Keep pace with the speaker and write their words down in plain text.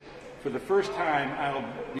For the first time, I'll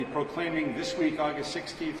be proclaiming this week, August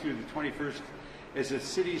 16th through the 21st, as the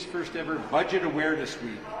city's first ever Budget Awareness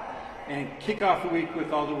Week, and kick off the week with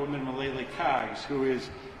Alderwoman Malalai Coggs, who is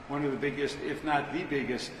one of the biggest, if not the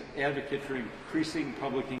biggest, advocate for increasing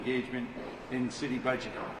public engagement in city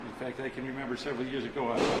budgeting. In fact, I can remember several years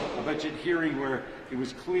ago a budget hearing where it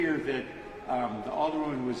was clear that the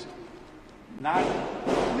Alderwoman was not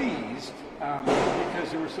pleased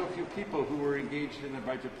because there were so few people who were engaged in the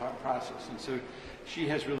budget process. And so she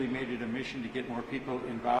has really made it a mission to get more people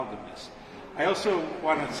involved in this. I also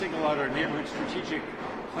want to single out our neighborhood strategic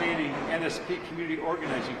planning NSP community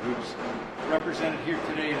organizing groups represented here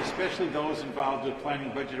today, and especially those involved with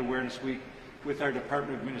planning Budget Awareness Week with our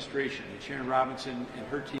Department of Administration. And Sharon Robinson and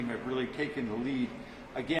her team have really taken the lead,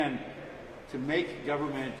 again, to make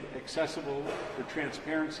government accessible, for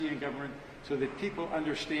transparency in government, so that people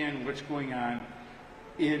understand what's going on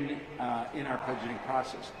in our budgeting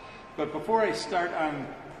process. But before I start on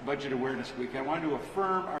Budget Awareness Week, I want to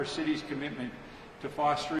affirm our city's commitment to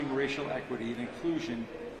fostering racial equity and inclusion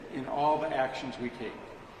in all the actions we take.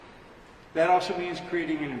 That also means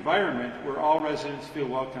creating an environment where all residents feel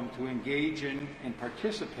welcome to engage in and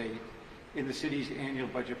participate in the city's annual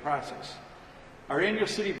budget process. Our annual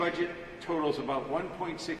city budget totals about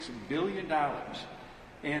 $1.6 billion,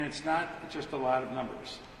 and it's not just a lot of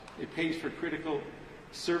numbers. It pays for critical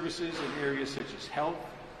services in areas such as health,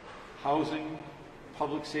 housing,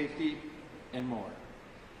 public safety, and more.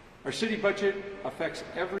 Our city budget affects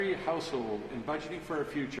every household, and budgeting for our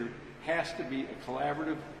future has to be a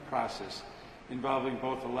collaborative process involving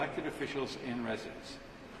both elected officials and residents.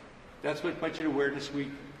 That's what Budget Awareness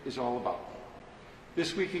Week is all about.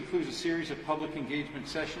 This week includes a series of public engagement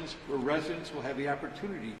sessions where residents will have the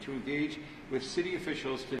opportunity to engage with city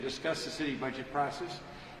officials to discuss the city budget process,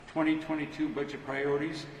 2022 budget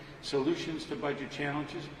priorities, solutions to budget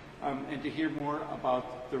challenges, and to hear more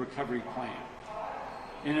about the recovery plan.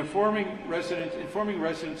 In informing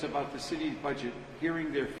residents about the city's budget,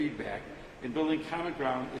 hearing their feedback, and building common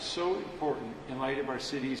ground is so important in light of our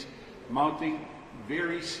city's mounting,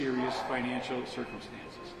 very serious financial circumstances.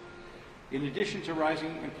 In addition to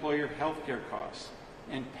rising employer health care costs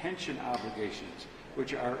and pension obligations,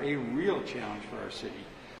 which are a real challenge for our city,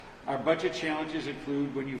 our budget challenges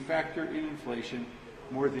include, when you factor in inflation,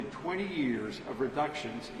 more than 20 years of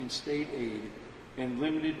reductions in state aid and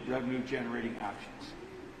limited revenue-generating options.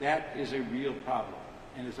 That is a real problem.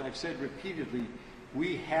 And as I've said repeatedly,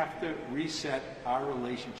 we have to reset our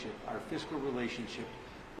relationship, our fiscal relationship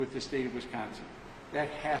with the state of Wisconsin. That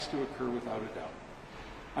has to occur without a doubt.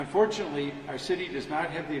 Unfortunately, our city does not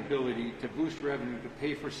have the ability to boost revenue to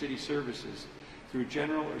pay for city services through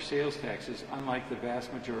general or sales taxes, unlike the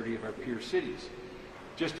vast majority of our peer cities.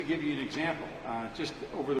 Just to give you an example, just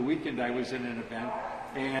over the weekend I was in an event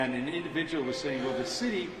and an individual was saying, well, the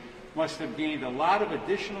city must have gained a lot of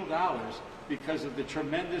additional dollars because of the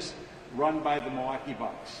tremendous run by the Milwaukee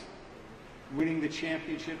Bucks. Winning the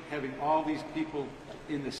championship, having all these people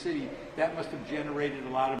in the city, that must have generated a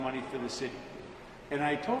lot of money for the city. And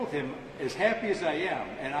I told him, as happy as I am,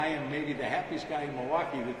 and I am maybe the happiest guy in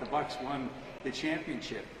Milwaukee that the Bucks won the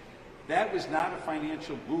championship, that was not a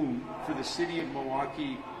financial boom for the city of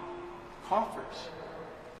Milwaukee coffers.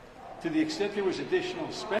 To the extent there was additional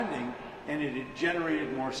spending and it had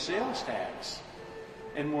generated more sales tax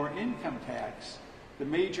and more income tax, the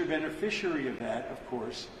major beneficiary of that, of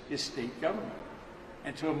course, is state government,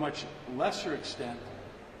 and to a much lesser extent,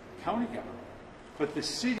 county government. But the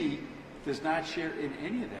city does not share in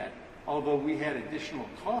any of that, although we had additional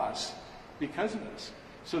costs because of this.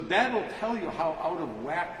 So that'll tell you how out of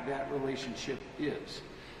whack that relationship is.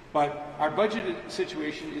 But our budget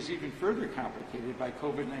situation is even further complicated by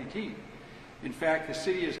COVID-19. In fact, the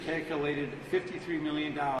city has calculated $53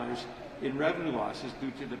 million in revenue losses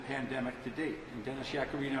due to the pandemic to date. And Dennis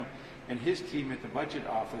Yacarino and his team at the budget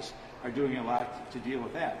office are doing a lot to deal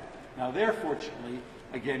with that. Now there, fortunately,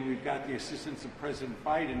 again, we've got the assistance of President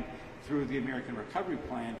Biden through the American Recovery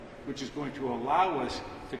Plan, which is going to allow us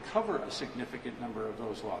to cover a significant number of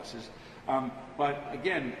those losses. But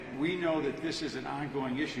again, we know that this is an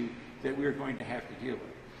ongoing issue that we're going to have to deal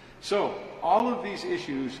with. So all of these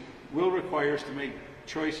issues will require us to make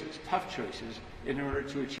choices, tough choices, in order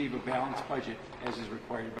to achieve a balanced budget as is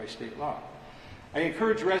required by state law. I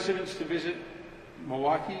encourage residents to visit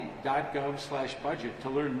milwaukee.gov/budget to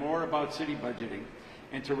learn more about city budgeting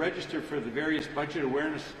and to register for the various Budget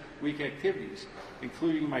Awareness Week activities,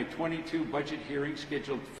 including my 22 budget hearings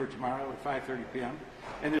scheduled for tomorrow at 5:30 p.m.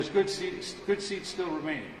 And there's good seats still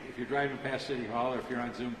remaining. If you're driving past City Hall or if you're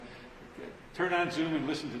on Zoom, turn on Zoom and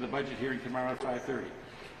listen to the budget hearing tomorrow at 5:30.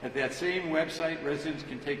 At that same website, residents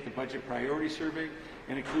can take the budget priority survey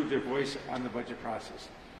and include their voice on the budget process.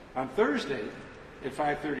 On Thursday at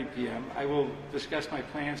 5:30 p.m., I will discuss my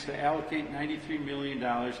plans to allocate $93 million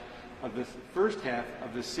of the first half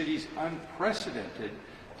of the city's unprecedented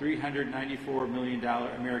 $394 million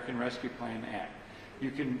American Rescue Plan Act. You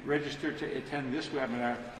can register to attend this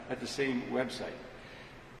webinar at the same website.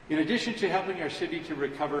 In addition to helping our city to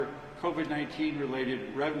recover COVID-19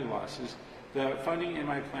 related revenue losses, the funding in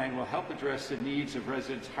my plan will help address the needs of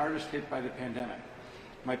residents hardest hit by the pandemic.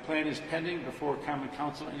 My plan is pending before Common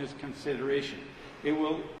Council in its consideration. It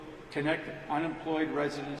will connect unemployed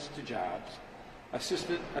residents to jobs,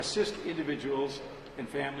 assist individuals and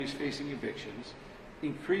families facing evictions,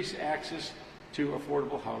 increase access to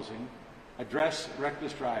affordable housing, address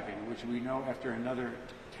reckless driving, which we know after another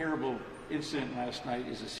terrible incident last night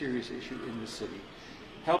is a serious issue in this city,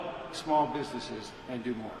 help small businesses, and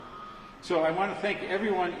do more. So I want to thank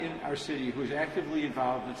everyone in our city who is actively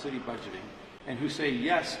involved in city budgeting and who say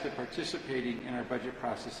yes to participating in our budget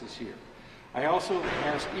process this year. I also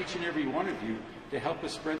ask each and every one of you to help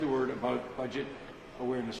us spread the word about Budget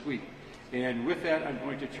Awareness Week. And with that, I'm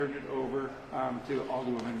going to turn it over to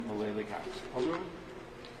Alderwoman Mullally Cox. Alderwoman?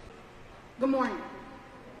 Good morning.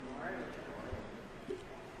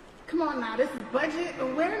 Come on now, this is Budget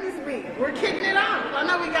Awareness Week. We're kicking it off. I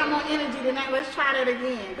know we got more energy tonight. Let's try that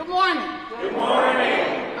again. Good morning. Good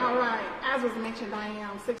morning. All right. As was mentioned, I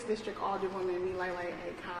am 6th District Alderwoman Mullally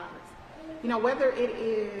A. Cox. You know, whether it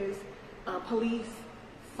is police,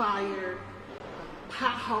 fire,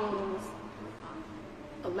 potholes,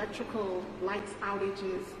 electrical lights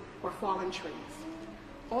outages, or fallen trees,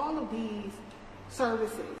 all of these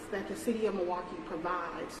services that the city of Milwaukee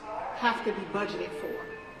provides have to be budgeted for.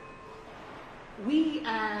 We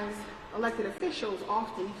as elected officials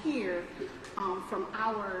often hear from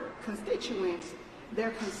our constituents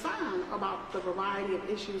their concern about the variety of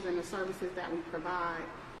issues and the services that we provide,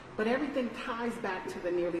 but everything ties back to the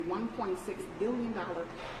nearly $1.6 billion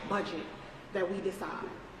budget that we decide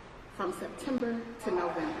from September to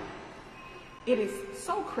November. It is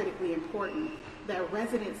so critically important that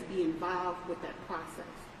residents be involved with that process.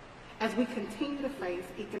 As we continue to face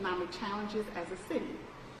economic challenges as a city,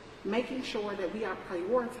 making sure that we are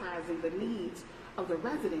prioritizing the needs of the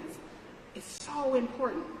residents is so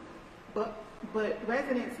important. But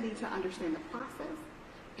residents need to understand the process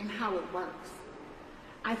and how it works.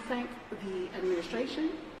 I thank the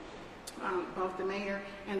administration, both the mayor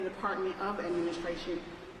and the Department of Administration,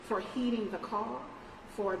 for heeding the call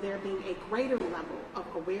for there being a greater level of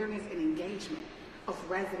awareness and engagement of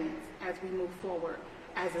residents as we move forward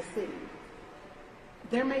as a city.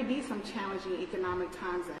 There may be some challenging economic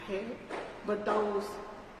times ahead, but those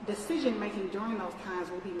decision-making during those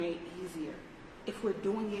times will be made easier if we're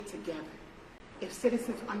doing it together. If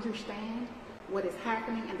citizens understand what is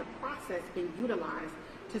happening and the process being utilized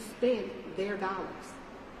to spend their dollars.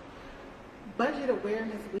 Budget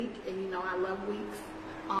Awareness Week, and you know I love weeks,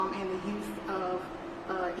 and the use of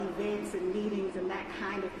events and meetings and that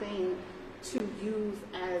kind of thing to use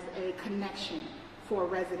as a connection for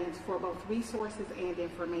residents for both resources and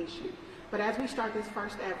information. But as we start this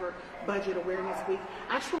first ever Budget Awareness Week,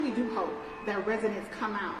 I truly do hope that residents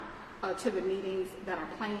come out to the meetings that are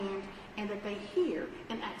planned and that they hear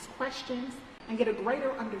and ask questions and get a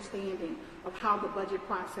greater understanding of how the budget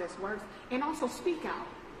process works, and also speak out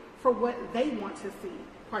for what they want to see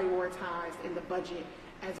prioritized in the budget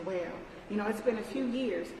as well. You know, it's been a few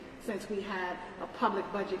years since we had a public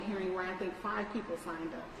budget hearing where I think 5 people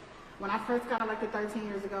signed up. When I first got elected 13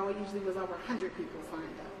 years ago, it usually was over 100 people signed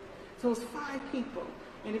up. So it was 5 people,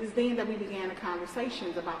 and it was then that we began the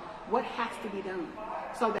conversations about what has to be done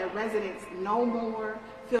so that residents know more,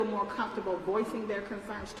 feel more comfortable voicing their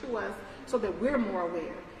concerns to us, so that we're more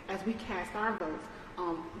aware as we cast our votes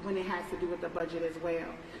when it has to do with the budget as well.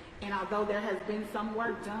 And although there has been some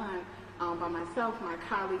work done by myself, my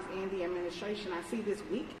colleagues, and the administration, I see this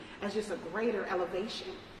week as just a greater elevation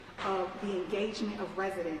of the engagement of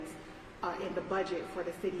residents in the budget for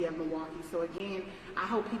the city of Milwaukee. So again, I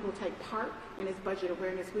hope people take part in this Budget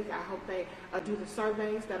Awareness Week. I hope they do the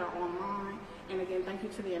surveys that are online. And again, thank you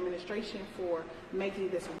to the administration for making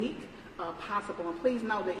this week possible. And please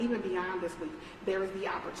know that even beyond this week, there is the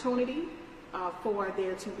opportunity for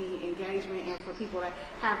there to be engagement and for people that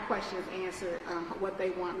have questions answered, what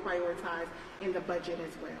they want prioritized in the budget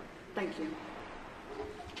as well. Thank you.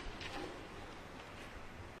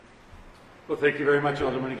 Well, thank you very much,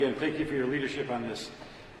 Alderman. Again, thank you for your leadership on this.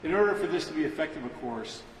 In order for this to be effective, of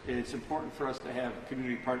course, it's important for us to have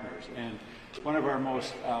community partners. And one of our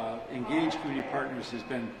most engaged community partners has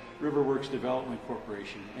been Riverworks Development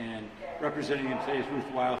Corporation. And representing him today is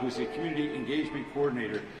Ruth Weil, who's a community engagement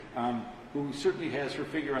coordinator, who certainly has her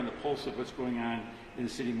finger on the pulse of what's going on in the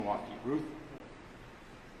city of Milwaukee. Ruth?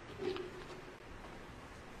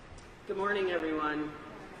 Good morning, everyone.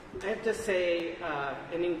 I have to say,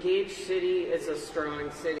 an engaged city is a strong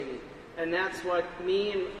city. And that's what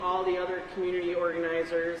me and all the other community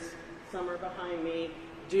organizers, some are behind me,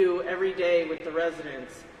 do every day with the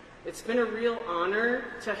residents. It's been a real honor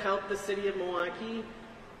to help the city of Milwaukee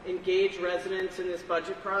engage residents in this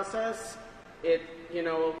budget process.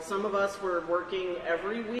 Some of us were working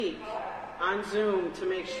every week on Zoom to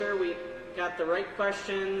make sure we got the right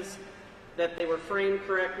questions, that they were framed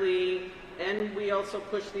correctly, and we also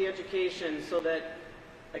pushed the education so that,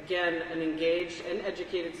 again, an engaged and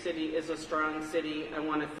educated city is a strong city. I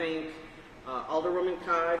want to thank Alderwoman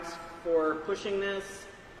Coggs for pushing this,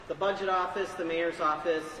 the Budget Office, the Mayor's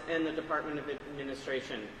Office, and the Department of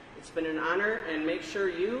Administration. It's been an honor, and make sure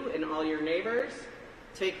you and all your neighbors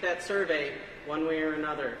take that survey one way or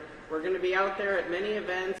another. We're going to be out there at many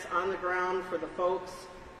events on the ground for the folks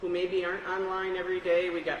who maybe aren't online every day.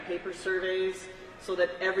 We got paper surveys so that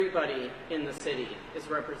everybody in the city is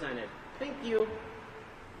represented. Thank you.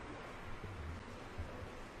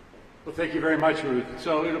 Well, thank you very much, Ruth.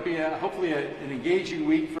 So it'll be hopefully an engaging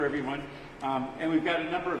week for everyone. And we've got a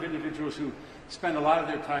number of individuals who spend a lot of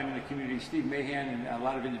their time in the community. Steve Mahan and a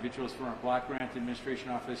lot of individuals from our Block Grant Administration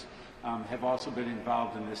Office have also been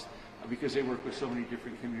involved in this because they work with so many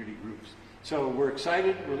different community groups. So we're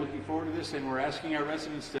excited, we're looking forward to this, and we're asking our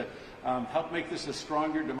residents to help make this a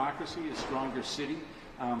stronger democracy, a stronger city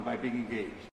by being engaged.